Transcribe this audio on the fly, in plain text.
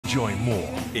Enjoy more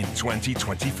in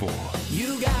 2024.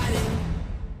 You got it.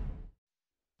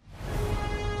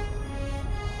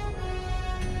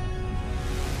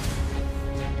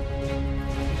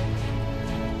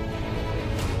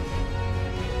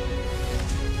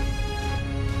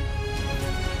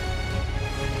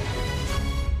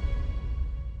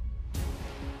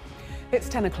 It's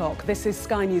 10 o'clock. This is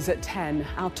Sky News at 10.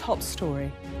 Our top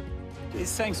story. Is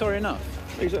saying sorry enough?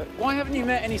 Why haven't you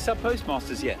met any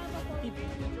sub-postmasters yet?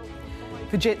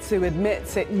 Fujitsu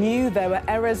admits it knew there were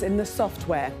errors in the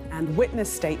software and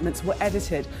witness statements were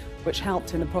edited, which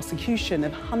helped in the prosecution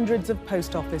of hundreds of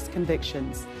post office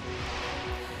convictions.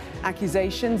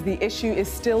 Accusations the issue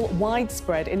is still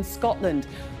widespread in Scotland,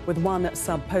 with one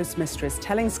sub-postmistress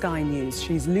telling Sky News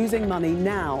she's losing money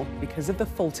now because of the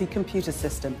faulty computer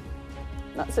system.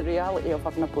 That's the reality of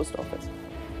having a post office.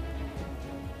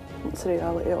 That's the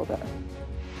reality of it.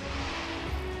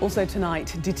 Also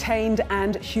tonight, detained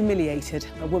and humiliated.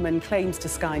 A woman claims to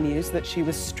Sky News that she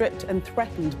was stripped and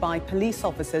threatened by police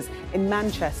officers in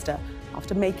Manchester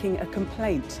after making a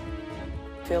complaint.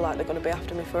 I feel like they're going to be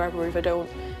after me forever if I don't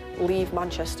leave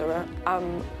Manchester.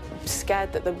 I'm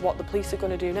scared that what the police are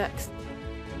going to do next.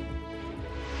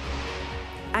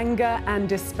 Anger and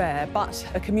despair, but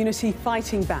a community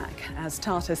fighting back as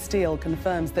Tata Steel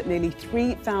confirms that nearly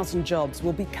 3,000 jobs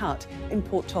will be cut in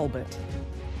Port Talbot.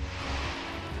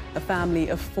 A family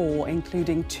of 4,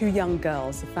 including 2 young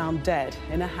girls, are found dead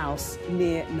in a house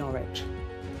near Norwich.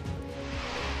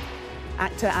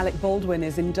 Actor Alec Baldwin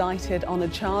is indicted on a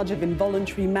charge of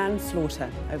involuntary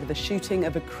manslaughter over the shooting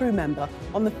of a crew member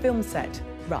on the film set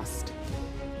Rust.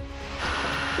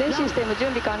 All systems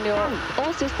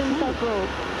are go.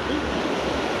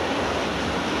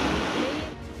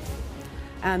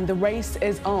 And the race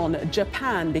is on.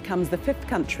 Japan becomes the 5th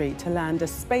country to land a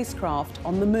spacecraft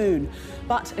on the moon.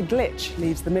 But a glitch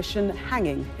leaves the mission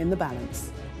hanging in the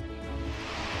balance.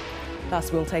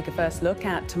 Plus, we'll take a first look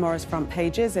at tomorrow's front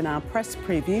pages in our press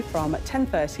preview from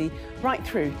 10:30 right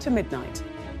through to midnight.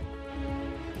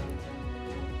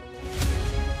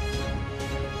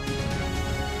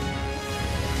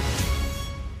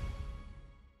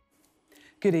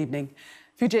 Good evening.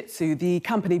 Fujitsu, the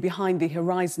company behind the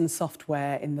Horizon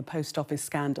software in the post office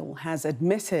scandal, has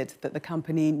admitted that the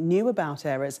company knew about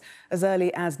errors as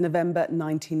early as November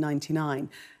 1999,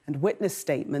 and witness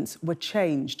statements were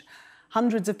changed.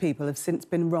 Hundreds of people have since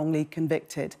been wrongly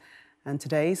convicted. And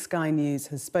today, Sky News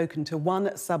has spoken to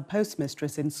one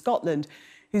sub-postmistress in Scotland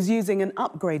who's using an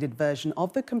upgraded version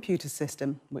of the computer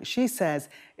system, which she says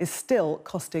is still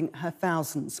costing her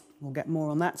thousands. We'll get more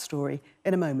on that story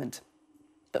in a moment.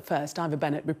 But first, Ivor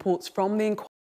Bennett reports from the inquiry.